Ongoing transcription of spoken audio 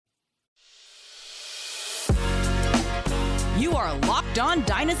You are Locked On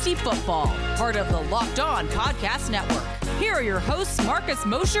Dynasty Football, part of the Locked On Podcast Network. Here are your hosts, Marcus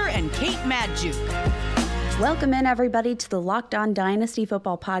Mosher and Kate Magdziuk. Welcome in, everybody, to the Locked On Dynasty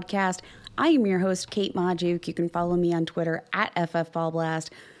Football Podcast. I am your host, Kate Magdziuk. You can follow me on Twitter at FFBallblast.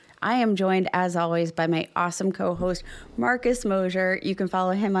 I am joined, as always, by my awesome co-host, Marcus Mosher. You can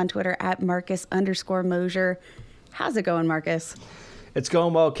follow him on Twitter at Marcus_Mosher. How's it going, Marcus? It's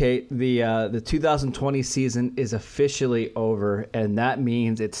going well, Kate. The 2020 season is officially over, and that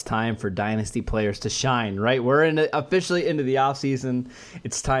means it's time for Dynasty players to shine, right? We're officially into the offseason.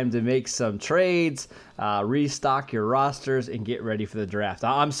 It's time to make some trades, restock your rosters, and get ready for the draft.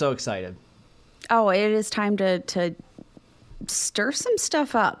 I'm so excited. Oh, it is time to stir some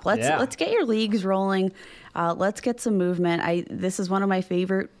stuff up. Let's get your leagues rolling. Let's get some movement. This is one of my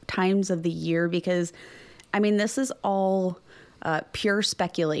favorite times of the year because, this is all pure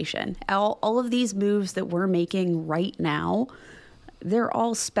speculation. All of these moves that we're making right now, they're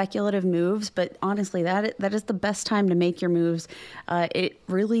all speculative moves, but honestly, that is the best time to make your moves. It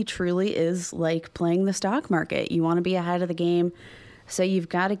really, truly is like playing the stock market. You want to be ahead of the game, so you've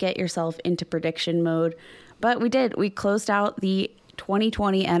got to get yourself into prediction mode. But we did. We closed out the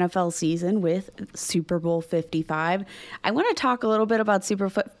 2020 NFL season with Super Bowl 55. I want to talk a little bit about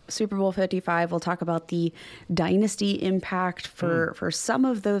Super Bowl 55. We'll talk about the dynasty impact for some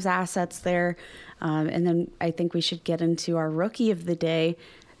of those assets there. And then I think we should get into our rookie of the day.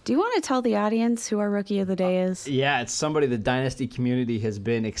 Do you want to tell the audience who our rookie of the day is? Yeah, it's somebody the dynasty community has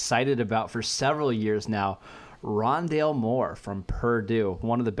been excited about for several years now. Rondale Moore from Purdue,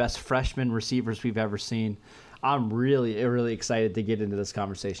 one of the best freshman receivers we've ever seen. I'm really, really excited to get into this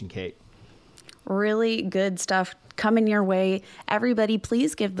conversation, Kate. Really good stuff coming your way. Everybody,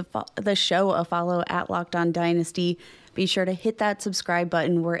 please give the show a follow at Locked On Dynasty. Be sure to hit that subscribe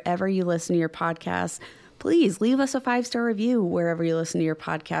button wherever you listen to your podcasts. Please leave us a 5-star review wherever you listen to your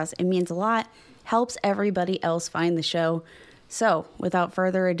podcast. It means a lot, helps everybody else find the show. So, without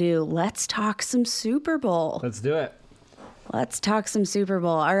further ado, let's talk some Super Bowl. Let's do it. Let's talk some Super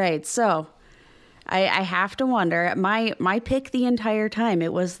Bowl. All right, so I have to wonder. My pick the entire time,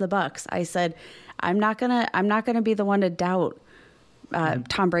 it was the Bucs. I said I'm not gonna be the one to doubt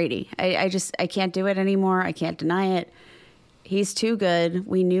Tom Brady. I can't do it anymore. I can't deny it. He's too good.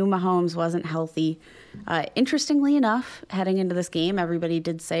 We knew Mahomes wasn't healthy. Interestingly enough, heading into this game, everybody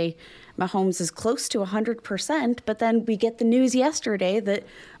did say Mahomes is close to 100%, but then we get the news yesterday that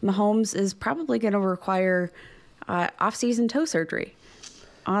Mahomes is probably going to require off-season toe surgery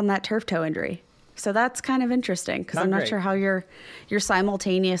on that turf toe injury. So that's kind of interesting because I'm not sure how you're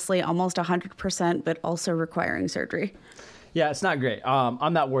simultaneously almost 100%, but also requiring surgery. Yeah, it's not great.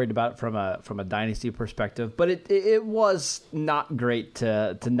 I'm not worried about it from a dynasty perspective, but it was not great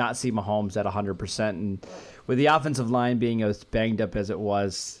to not see Mahomes at 100%. And with the offensive line being as banged up as it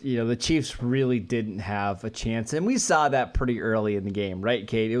was, the Chiefs really didn't have a chance, and we saw that pretty early in the game, right,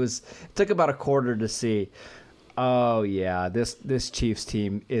 Kate? It took about a quarter to see. Oh yeah, this Chiefs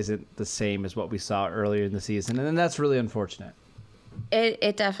team isn't the same as what we saw earlier in the season, and that's really unfortunate.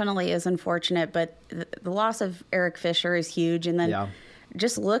 It definitely is unfortunate, but the loss of Eric Fisher is huge. And then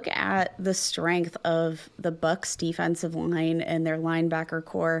just look at the strength of the Bucs defensive line and their linebacker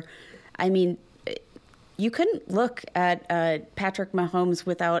core. You couldn't look at Patrick Mahomes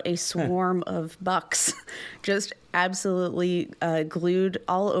without a swarm of Bucs just absolutely glued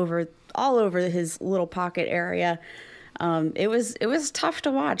all over his little pocket area. It was tough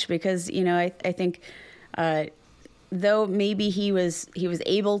to watch because I think though maybe he was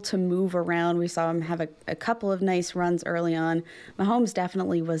able to move around, we saw him have a couple of nice runs early on. Mahomes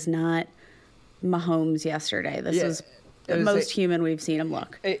definitely was not Mahomes yesterday. This was the most human we've seen him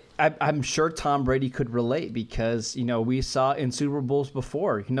look. I'm sure Tom Brady could relate because, we saw in Super Bowls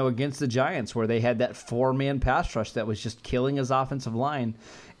before, against the Giants where they had that 4-man pass rush that was just killing his offensive line.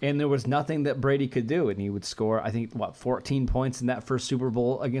 And there was nothing that Brady could do. And he would score, I think, 14 points in that first Super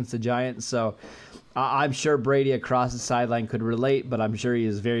Bowl against the Giants. So I'm sure Brady across the sideline could relate, but I'm sure he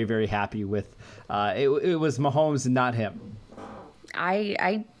is very, very happy with it was Mahomes and not him.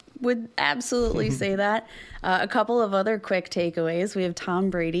 I would absolutely say that. A couple of other quick takeaways. We have Tom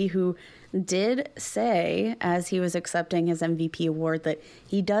Brady, who did say, as he was accepting his MVP award, that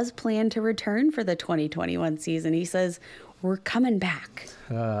he does plan to return for the 2021 season. He says, we're coming back.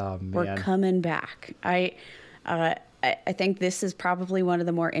 Oh, man. We're coming back. I think this is probably one of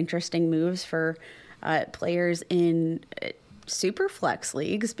the more interesting moves for players in super flex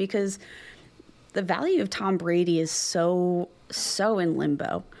leagues because the value of Tom Brady is so in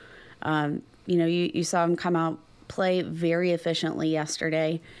limbo. You saw him come out, play very efficiently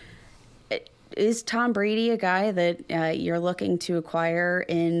yesterday. is Tom Brady a guy that you're looking to acquire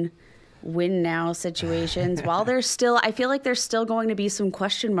in win now situations? While I feel like there's still going to be some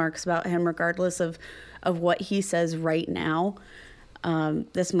question marks about him, regardless of what he says right now.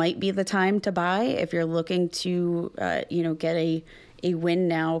 This might be the time to buy if you're looking to, get a win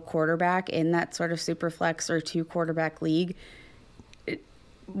now quarterback in that sort of super flex or 2 quarterback league.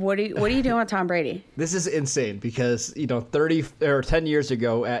 What are you doing with Tom Brady? This is insane because, 30 or 10 years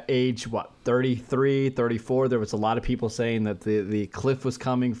ago at age, 33, 34, there was a lot of people saying that the cliff was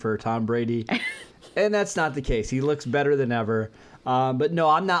coming for Tom Brady. And that's not the case. He looks better than ever. But no,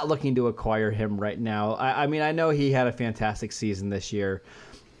 I'm not looking to acquire him right now. I mean, I know he had a fantastic season this year,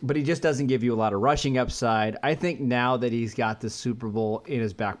 but he just doesn't give you a lot of rushing upside. I think now that he's got the Super Bowl in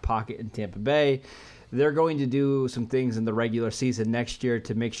his back pocket in Tampa Bay, they're going to do some things in the regular season next year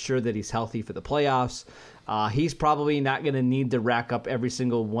to make sure that he's healthy for the playoffs. He's probably not going to need to rack up every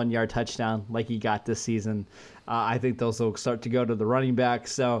single 1-yard touchdown like he got this season. I think those will start to go to the running back.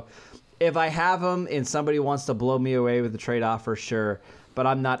 So if I have him and somebody wants to blow me away with a trade offer, sure, but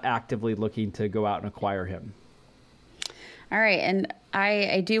I'm not actively looking to go out and acquire him. All right, and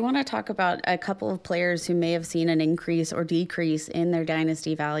I do want to talk about a couple of players who may have seen an increase or decrease in their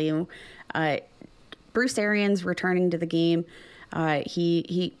dynasty value. Bruce Arians returning to the game.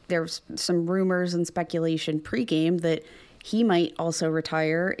 There's some rumors and speculation pregame that he might also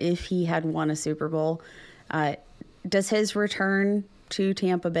retire if he had won a Super Bowl. Does his return to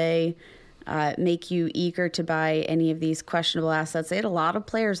Tampa Bay make you eager to buy any of these questionable assets? They had a lot of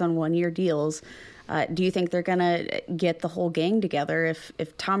players on 1-year deals. Do you think they're going to get the whole gang together?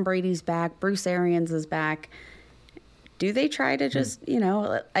 If Tom Brady's back, Bruce Arians is back, do they try to just,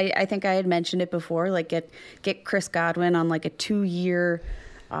 I think I had mentioned it before, like get Chris Godwin on like a 2-year,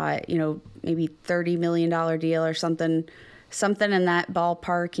 maybe $30 million deal or something in that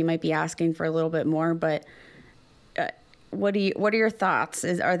ballpark. He might be asking for a little bit more, but what are your thoughts?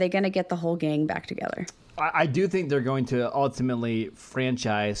 Are they going to get the whole gang back together? I do think they're going to ultimately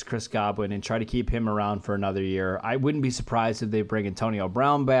franchise Chris Godwin and try to keep him around for another year. I wouldn't be surprised if they bring Antonio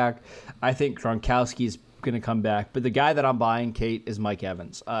Brown back. I think Gronkowski's going to come back. But the guy that I'm buying, Kate, is Mike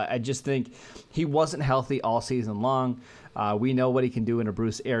Evans. I just think he wasn't healthy all season long. We know what he can do in a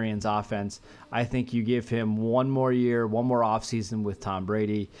Bruce Arians offense. I think you give him one more year, one more offseason with Tom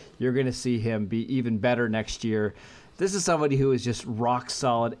Brady, you're going to see him be even better next year. This is somebody who is just rock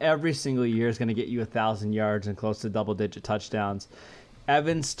solid. Every single year is going to get you 1,000 yards and close to double-digit touchdowns.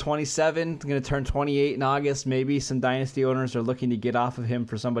 Evans, 27, going to turn 28 in August. Maybe some dynasty owners are looking to get off of him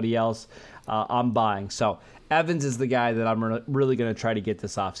for somebody else. I'm buying. So Evans is the guy that I'm really going to try to get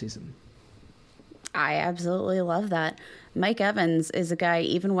this offseason. I absolutely love that. Mike Evans is a guy,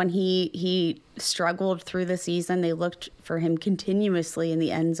 even when he struggled through the season, they looked for him continuously in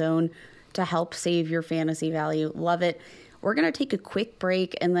the end zone to help save your fantasy value. Love it. We're going to take a quick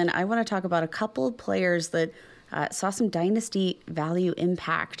break, and then I want to talk about a couple of players that saw some dynasty value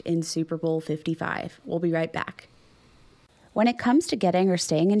impact in Super Bowl 55. We'll be right back. When it comes to getting or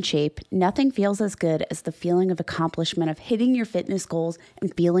staying in shape, nothing feels as good as the feeling of accomplishment of hitting your fitness goals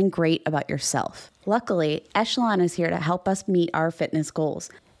and feeling great about yourself. Luckily, Echelon is here to help us meet our fitness goals.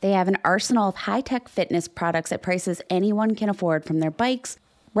 They have an arsenal of high-tech fitness products at prices anyone can afford, from their bikes,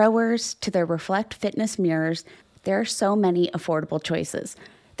 rowers, to their Reflect fitness mirrors. There are so many affordable choices.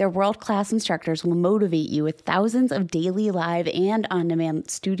 Their world-class instructors will motivate you with thousands of daily live and on-demand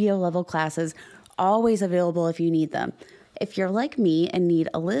studio-level classes, always available if you need them. If you're like me and need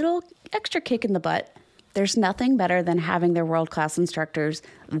a little extra kick in the butt, there's nothing better than having their world-class instructors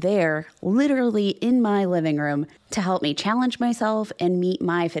there, literally in my living room, to help me challenge myself and meet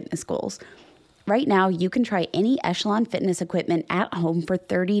my fitness goals. Right now, you can try any Echelon fitness equipment at home for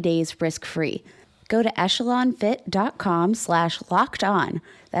 30 days risk-free. Go to echelonfit.com/lockedon.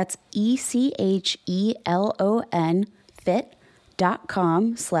 That's ECHELON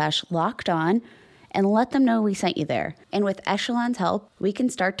fit.com/lockedon. And let them know we sent you there. And with Echelon's help, we can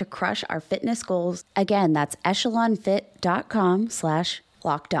start to crush our fitness goals. Again, that's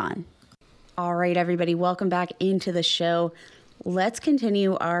echelonfit.com/lockedon. All right, everybody, welcome back into the show. Let's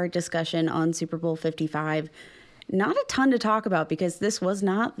continue our discussion on Super Bowl 55. Not a ton to talk about because this was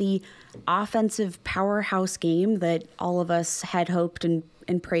not the offensive powerhouse game that all of us had hoped and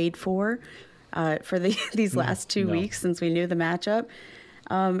prayed for these last 2 weeks since we knew the matchup.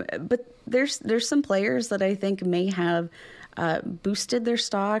 But there's some players that I think may have boosted their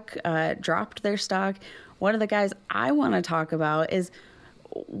stock, dropped their stock. One of the guys I want to talk about is,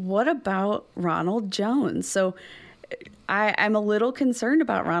 what about Ronald Jones? So I'm a little concerned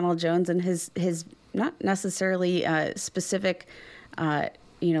about Ronald Jones and his not necessarily specific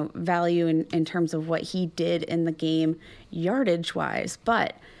value in terms of what he did in the game yardage wise,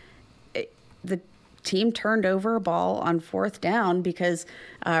 but the team turned over a ball on fourth down because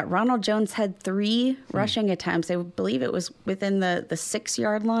Ronald Jones had 3 rushing attempts. I believe it was within the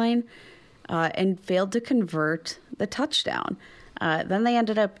 6-yard line and failed to convert the touchdown. Then they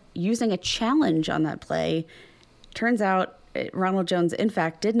ended up using a challenge on that play. Turns out Ronald Jones, in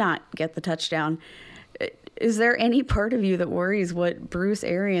fact, did not get the touchdown. Is there any part of you that worries what Bruce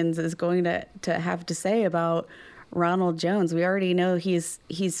Arians is going to have to say about Ronald Jones? We already know he's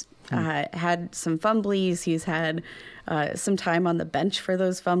had some fumblies. He's had some time on the bench for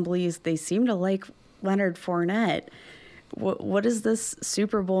those fumblies. They seem to like Leonard Fournette. What does this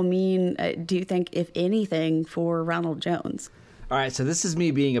Super Bowl mean, do you think, if anything, for Ronald Jones? All right, so this is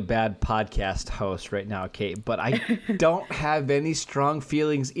me being a bad podcast host right now, Kate, but I don't have any strong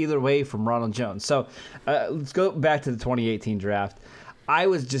feelings either way from Ronald Jones. So let's go back to the 2018 draft. I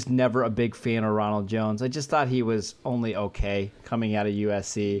was just never a big fan of Ronald Jones. I just thought he was only okay coming out of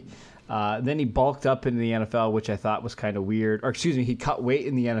USC. Then he bulked up into the NFL, which I thought was kind of weird. Or excuse me, he cut weight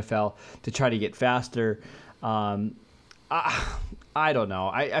in the NFL to try to get faster. I don't know.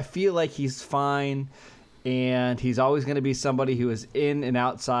 I feel like he's fine. And he's always going to be somebody who is in and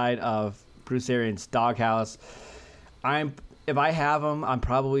outside of Bruce Arians' doghouse. If I have him, I'm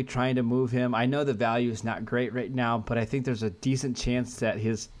probably trying to move him. I know the value is not great right now, but I think there's a decent chance that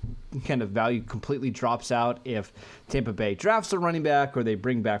his kind of value completely drops out if Tampa Bay drafts a running back or they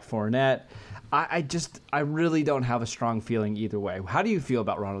bring back Fournette. I really don't have a strong feeling either way. How do you feel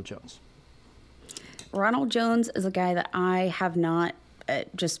about Ronald Jones? Ronald Jones is a guy that I have not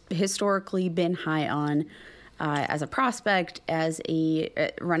just historically been high on as a prospect, as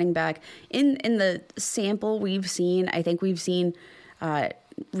a running back. In the sample we've seen, I think we've seen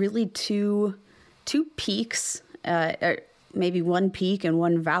really two peaks, maybe one peak and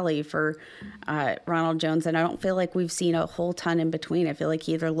one valley for Ronald Jones, and I don't feel like we've seen a whole ton in between. I feel like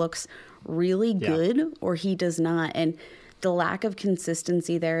he either looks really good or he does not, and the lack of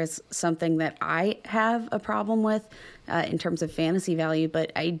consistency there is something that I have a problem with in terms of fantasy value,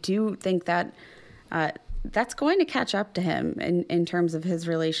 but I do think that that's going to catch up to him in terms of his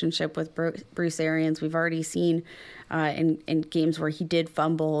relationship with Bruce Arians. We've already seen in games where he did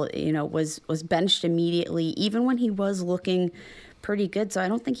fumble, was benched immediately, even when he was looking pretty good. So I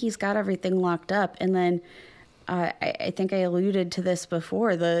don't think he's got everything locked up. And then I think I alluded to this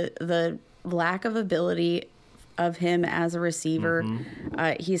before, the lack of ability of him as a receiver.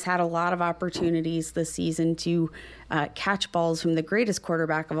 He's had a lot of opportunities this season to catch balls from the greatest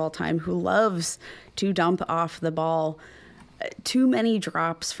quarterback of all time, who loves to dump off the ball. Too many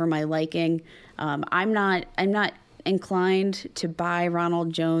drops for my liking. I'm not inclined to buy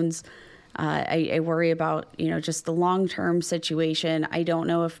Ronald Jones. I worry about just the long-term situation. I don't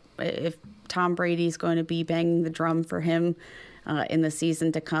know if Tom Brady's going to be banging the drum for him in the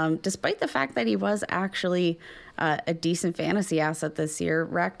season to come, despite the fact that he was actually a decent fantasy asset this year,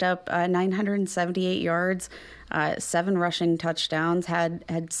 racked up 978 yards, 7 rushing touchdowns,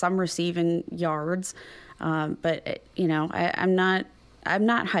 had some receiving yards. But I'm not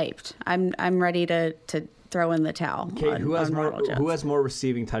hyped. I'm ready to throw in the towel. Kate, who has more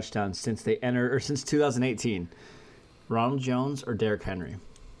receiving touchdowns since 2018? Ronald Jones or Derrick Henry?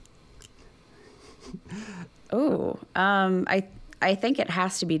 I think it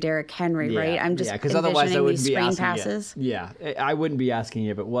has to be Derrick Henry, right? I'm just because otherwise I wouldn't be asking passes. you. Yeah, I wouldn't be asking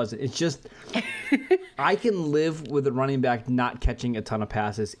you if it wasn't. It's just I can live with a running back not catching a ton of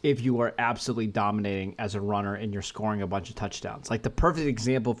passes if you are absolutely dominating as a runner and you're scoring a bunch of touchdowns. Like the perfect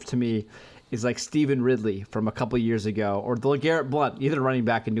example to me is like Stephen Ridley from a couple years ago, or LeGarrette Blount, either running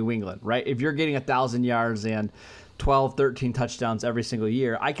back in New England, right? If you're getting 1,000 yards and 12, 13 touchdowns every single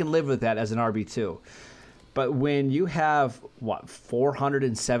year, I can live with that as an RB2. But when you have,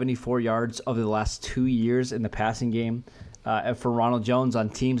 474 yards over the last 2 years in the passing game for Ronald Jones on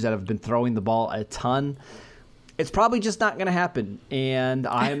teams that have been throwing the ball a ton, it's probably just not going to happen. And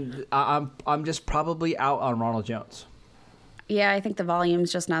I'm just probably out on Ronald Jones. Yeah, I think the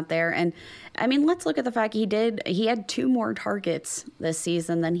volume's just not there. And I mean, let's look at the fact he had 2 more targets this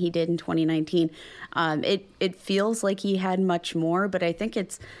season than he did in 2019. It feels like he had much more, but I think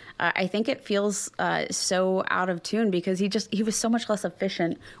it feels so out of tune because he was so much less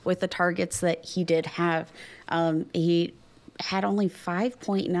efficient with the targets that he did have. He had only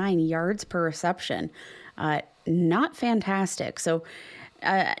 5.9 yards per reception. Not fantastic. So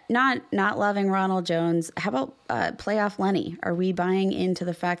not loving Ronald Jones. How about playoff Lenny? Are we buying into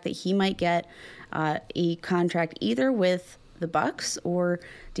the fact that he might get a contract either with the Bucs, or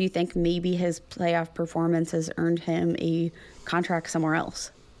do you think maybe his playoff performance has earned him a contract somewhere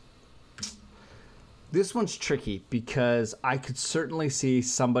else? This one's tricky because I could certainly see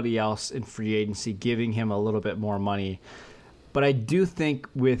somebody else in free agency giving him a little bit more money. But I do think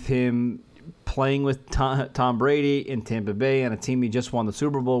with him playing with Tom Brady in Tampa Bay and a team he just won the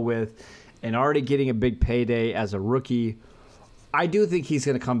Super Bowl with and already getting a big payday as a rookie, I do think he's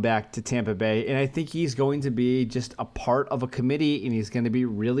going to come back to Tampa Bay, and I think he's going to be just a part of a committee, and he's going to be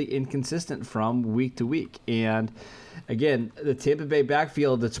really inconsistent from week to week. And again, the Tampa Bay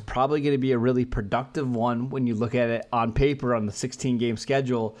backfield, it's probably going to be a really productive one when you look at it on paper on the 16-game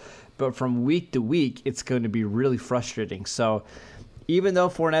schedule, but from week to week, it's going to be really frustrating. So even though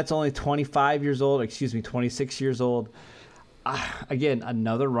Fournette's only 26 years old, again,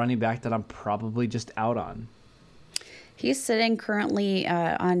 another running back that I'm probably just out on. He's sitting currently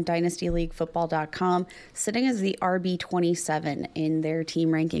on dynastyleaguefootball.com, sitting as the RB27 in their team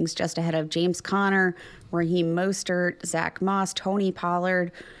rankings, just ahead of James Conner, Raheem Mostert, Zach Moss, Tony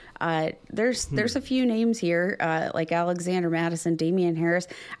Pollard. There's a few names here, like Alexander Mattison, Damian Harris.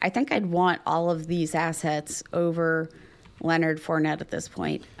 I think I'd want all of these assets over Leonard Fournette at this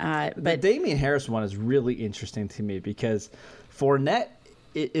point. But the Damian Harris one is really interesting to me because Fournette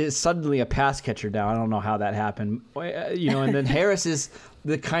is suddenly a pass catcher now. I don't know how that happened. And then Harris is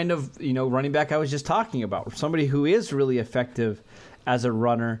the kind of, running back I was just talking about, somebody who is really effective as a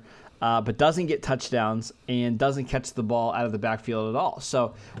runner, but doesn't get touchdowns and doesn't catch the ball out of the backfield at all.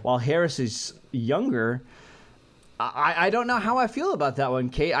 So while Harris is younger, I don't know how I feel about that one,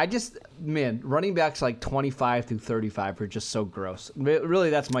 Kate. Running backs like 25 through 35 are just so gross. Really,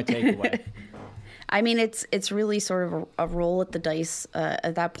 that's my takeaway. I mean, it's really sort of a roll at the dice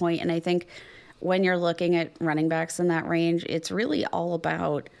at that point. And I think when you're looking at running backs in that range, it's really all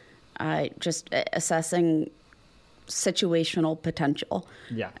about just assessing situational potential.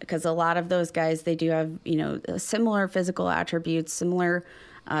 Yeah. Because a lot of those guys, they do have, similar physical attributes, similar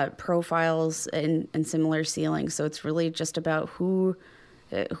profiles, and similar ceilings. So it's really just about who's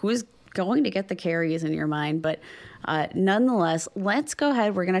going to get the carries in your mind. But nonetheless, let's go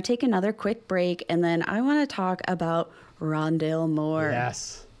ahead. We're going to take another quick break, and then I want to talk about Rondale Moore.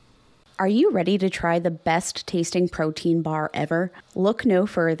 Yes. Are you ready to try the best tasting protein bar ever? Look no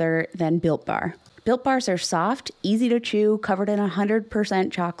further than Built Bar. Built Bars are soft, easy to chew, covered in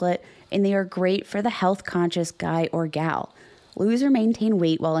 100% chocolate, and they are great for the health-conscious guy or gal. Lose or maintain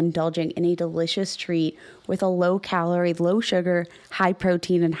weight while indulging in a delicious treat with a low-calorie, low-sugar,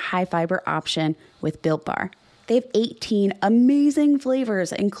 high-protein, and high-fiber option with Built Bar. They have 18 amazing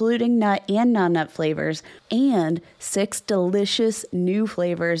flavors, including nut and non-nut flavors, and 6 delicious new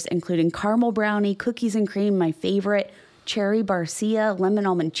flavors, including caramel brownie, cookies and cream, my favorite, cherry barcia, lemon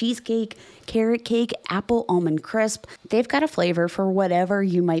almond cheesecake, carrot cake, apple almond crisp. They've got a flavor for whatever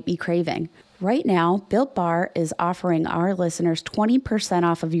you might be craving. Right now, Built Bar is offering our listeners 20%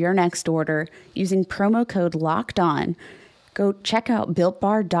 off of your next order using promo code LOCKEDON. Go check out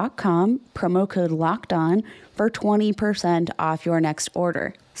BuiltBar.com, promo code LOCKEDON for 20% off your next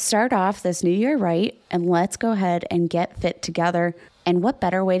order. Start off this new year right, and let's go ahead and get fit together. And what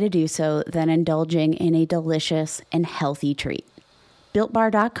better way to do so than indulging in a delicious and healthy treat?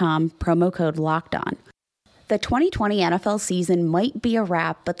 BuiltBar.com, promo code LOCKEDON. The 2020 NFL season might be a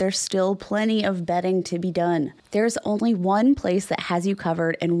wrap, but there's still plenty of betting to be done. There's only one place that has you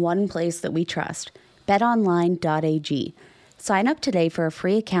covered and one place that we trust, betonline.ag. Sign up today for a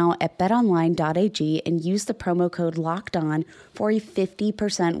free account at betonline.ag and use the promo code LOCKEDON for a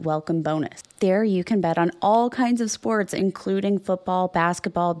 50% welcome bonus. There you can bet on all kinds of sports, including football,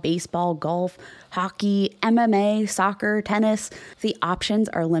 basketball, baseball, golf, hockey, MMA, soccer, tennis. The options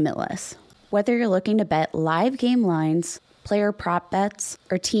are limitless. Whether you're looking to bet live game lines, player prop bets,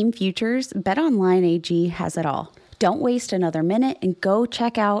 or team futures, BetOnline AG has it all. Don't waste another minute and go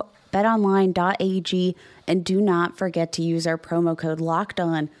check out betonline.ag, and do not forget to use our promo code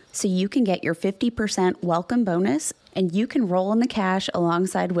LOCKEDON so you can get your 50% welcome bonus and you can roll in the cash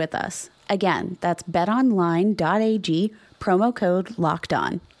alongside with us. Again, that's betonline.ag, promo code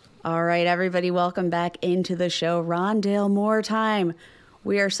LOCKEDON. All right, everybody, welcome back into the show. Rondale Moore time.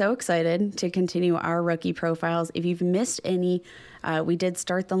 We are so excited to continue our rookie profiles. If you've missed any, we did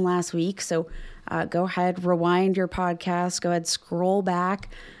start them last week, so go ahead, rewind your podcast, go ahead, scroll back.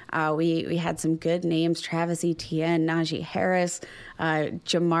 We had some good names, Travis Etienne, Najee Harris,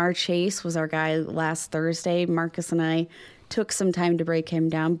 Jamar Chase was our guy last Thursday. Marcus and I took some time to break him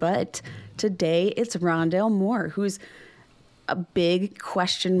down, but today it's Rondale Moore, who's a big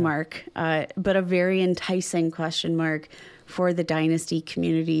question mark, but a very enticing question mark for the Dynasty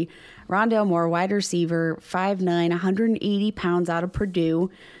community. Rondale Moore, wide receiver, 5'9", 180 pounds out of Purdue.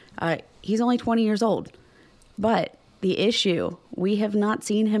 He's only 20 years old. But the issue, we have not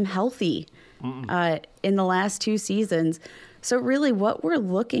seen him healthy in the last 2 seasons. So really what we're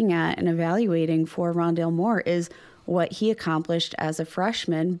looking at and evaluating for Rondale Moore is what he accomplished as a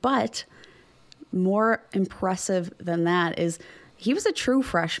freshman. But more impressive than that is he was a true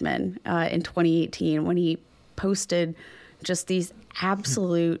freshman in 2018 when he posted just these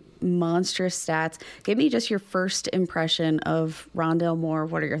absolute monstrous stats. Give me just your first impression of Rondale Moore.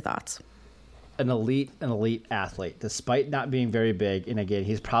 What are your thoughts? An elite athlete, despite not being very big. And again,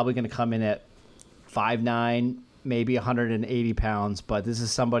 he's probably going to come in at 5'9", maybe 180 pounds, but this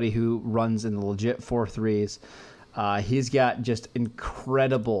is somebody who runs in the legit 4.3s. He's got just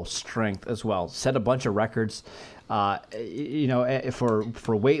incredible strength as well. Set a bunch of records, for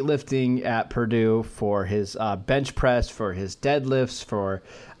weightlifting at Purdue, for his bench press, for his deadlifts, for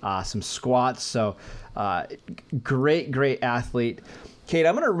some squats. So great athlete. Kate,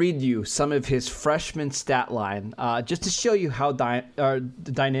 I'm going to read you some of his freshman stat line just to show you how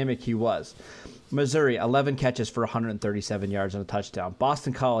dynamic he was. Missouri, 11 catches for 137 yards and a touchdown.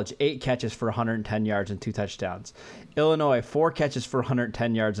 Boston College, 8 catches for 110 yards and 2 touchdowns. Illinois, 4 catches for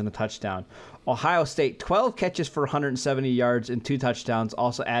 110 yards and a touchdown. Ohio State, 12 catches for 170 yards and 2 touchdowns,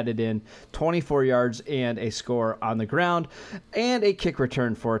 also added in 24 yards and a score on the ground, and a kick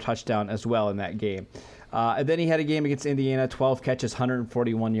return for a touchdown as well in that game. And then he had a game against Indiana, 12 catches,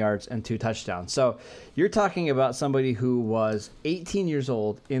 141 yards, and 2 touchdowns. So you're talking about somebody who was 18 years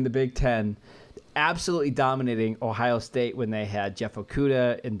old in the Big Ten, absolutely dominating Ohio State when they had Jeff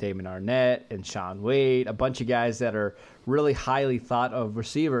Okudah and Damon Arnett and Shaun Wade, a bunch of guys that are really highly thought of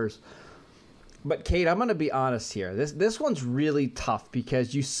receivers. But, Kate, I'm going to be honest here. This one's really tough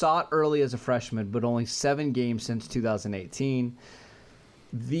because you saw it early as a freshman, but only 7 games since 2018.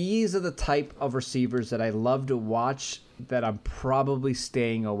 These are the type of receivers that I love to watch that I'm probably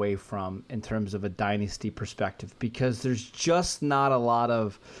staying away from in terms of a dynasty perspective because there's just not a lot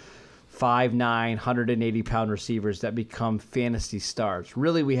of 5'9", 180-pound receivers that become fantasy stars.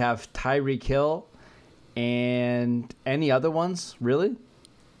 Really, we have Tyreek Hill and any other ones, really?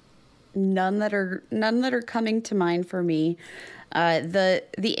 None that are coming to mind for me.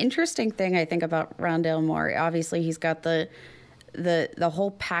 The interesting thing I think about Rondale Moore, obviously he's got the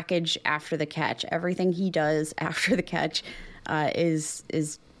whole package after the catch. Everything he does after the catch is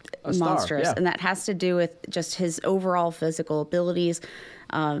monstrous, yeah. And that has to do with just his overall physical abilities.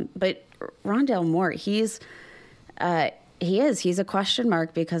 But Rondale Moore, he's a question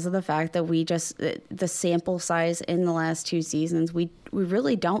mark because of the fact that the sample size in the last 2 seasons, we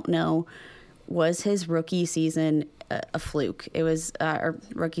really don't know. Was his rookie season a fluke? It was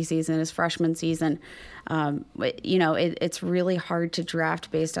rookie season, his freshman season. But, it's really hard to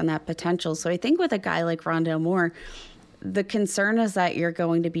draft based on that potential. So I think with a guy like Rondale Moore, the concern is that you're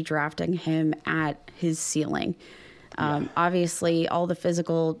going to be drafting him at his ceiling. Obviously, all the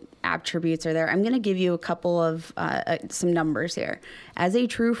physical attributes are there. I'm going to give you a couple of some numbers here. As a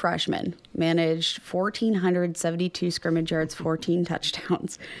true freshman, managed 1,472 scrimmage yards, 14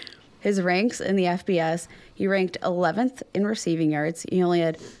 touchdowns. His ranks in the FBS, he ranked 11th in receiving yards. He only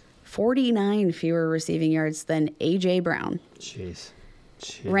had 49 fewer receiving yards than A.J. Brown. Jeez.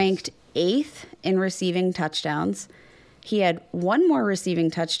 Ranked 8th in receiving touchdowns. He had 1 more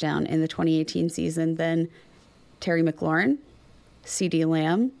receiving touchdown in the 2018 season than Terry McLaurin, CeeDee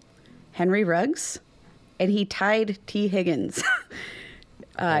Lamb, Henry Ruggs, and he tied T. Higgins.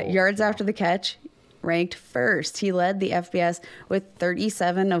 Yards after the catch, ranked 1st. He led the FBS with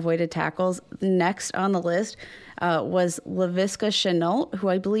 37 avoided tackles. Next on the list was Laviska Shenault, who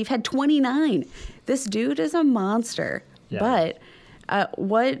I believe had 29. This dude is a monster. Yeah. But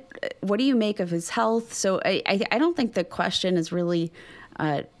what do you make of his health? So I don't think the question is really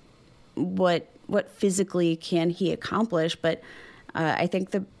what physically can he accomplish, but I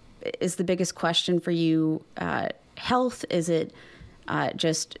think the biggest question for you health? Is it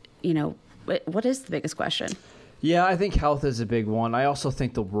just, what is the biggest question? Yeah, I think health is a big one. I also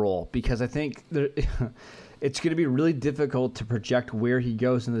think the role, because I think it's going to be really difficult to project where he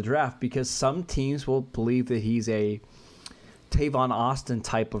goes in the draft because some teams will believe that he's a Tavon Austin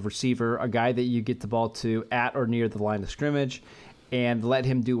type of receiver, a guy that you get the ball to at or near the line of scrimmage and let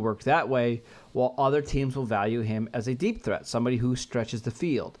him do work that way, while other teams will value him as a deep threat, somebody who stretches the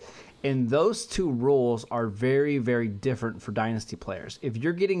field. And those two roles are very, very different for dynasty players. If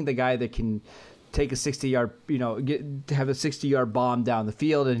you're getting the guy that can take a 60-yard, have a 60-yard bomb down the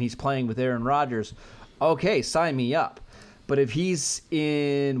field and he's playing with Aaron Rodgers, okay, sign me up. But if he's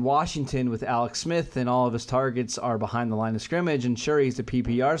in Washington with Alex Smith and all of his targets are behind the line of scrimmage, and sure, he's a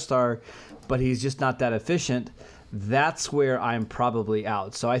PPR star, but he's just not that efficient, that's where I'm probably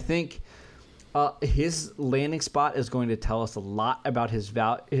out. So I think his landing spot is going to tell us a lot about his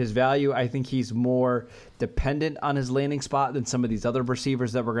value. I think he's more dependent on his landing spot than some of these other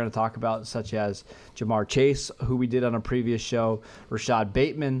receivers that we're going to talk about, such as Jamar Chase, who we did on a previous show, Rashad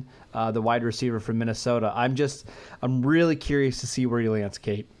Bateman, the wide receiver from Minnesota. I'm really curious to see where he lands,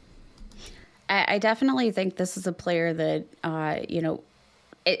 Kate. I definitely think this is a player that,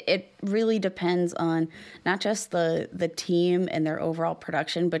 it really depends on not just the team and their overall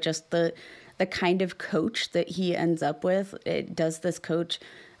production, but just the kind of coach that he ends up with. Does this coach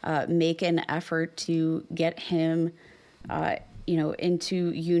make an effort to get him,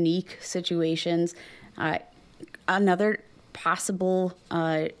 into unique situations? Another possible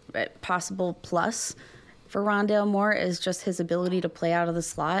plus for Rondale Moore is just his ability to play out of the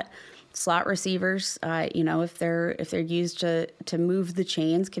slot. Slot receivers, if they're used to move the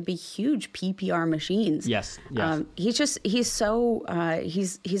chains, can be huge PPR machines. Yes. He's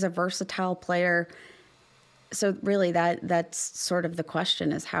a versatile player. So really, that's sort of the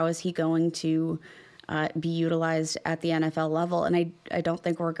question: is how is he going to be utilized at the NFL level? And I don't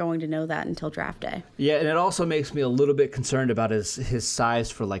think we're going to know that until draft day. Yeah, and it also makes me a little bit concerned about his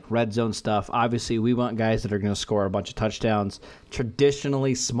size for like red zone stuff. Obviously, we want guys that are going to score a bunch of touchdowns.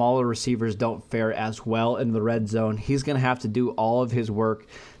 Traditionally, smaller receivers don't fare as well in the red zone. He's going to have to do all of his work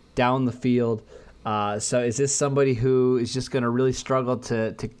down the field. So is this somebody who is just going to really struggle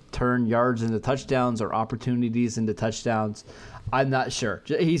to turn yards into touchdowns or opportunities into touchdowns? I'm not sure.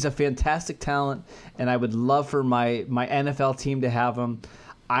 He's a fantastic talent, and I would love for my NFL team to have him.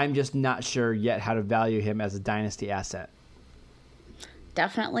 I'm just not sure yet how to value him as a dynasty asset.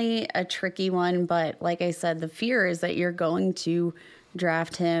 Definitely a tricky one, but like I said, the fear is that you're going to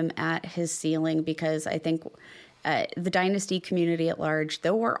draft him at his ceiling, because I think the dynasty community at large,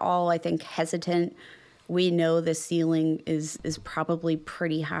 though we're all, I think, hesitant, we know the ceiling is probably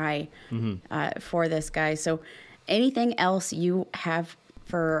pretty high for this guy. So anything else you have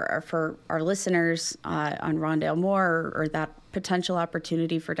for our listeners on Rondale Moore or that potential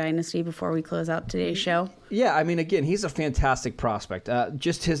opportunity for dynasty before we close out today's show? Yeah, I mean, again, he's a fantastic prospect.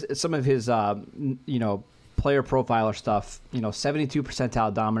 Just some of his player profiler stuff, 72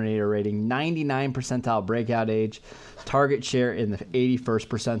 percentile dominator rating, 99 percentile breakout age, target share in the 81st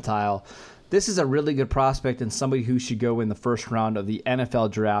percentile. This is a really good prospect and somebody who should go in the first round of the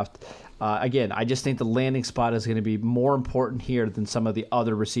NFL draft. Again, I just think the landing spot is going to be more important here than some of the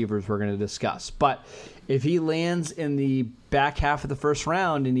other receivers we're going to discuss. But if he lands in the back half of the first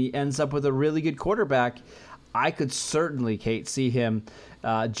round and he ends up with a really good quarterback, I could certainly, Kate, see him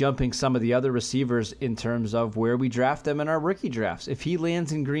jumping some of the other receivers in terms of where we draft them in our rookie drafts. If he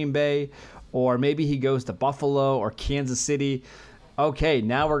lands in Green Bay, or maybe he goes to Buffalo or Kansas City, okay,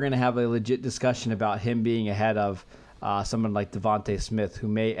 now we're going to have a legit discussion about him being ahead of someone like Devontae Smith, who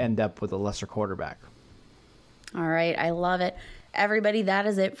may end up with a lesser quarterback. All right, I love it. Everybody, that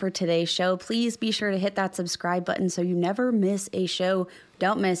is it for today's show. Please be sure to hit that subscribe button so you never miss a show.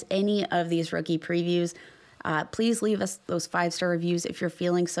 Don't miss any of these rookie previews. Please leave us those 5-star reviews if you're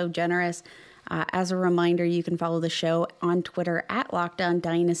feeling so generous. As a reminder, you can follow the show on Twitter at Lockdown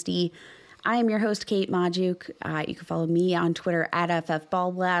Dynasty. I am your host, Kate Magdziuk. You can follow me on Twitter at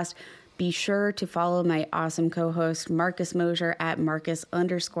FFBallBlast. Be sure to follow my awesome co-host, Marcus Mosher, at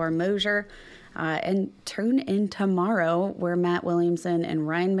Marcus_Mosher. And tune in tomorrow, where Matt Williamson and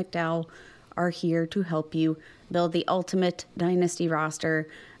Ryan McDowell are here to help you build the ultimate dynasty roster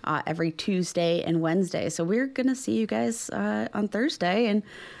every Tuesday and Wednesday. So we're going to see you guys on Thursday, and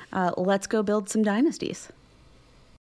let's go build some dynasties.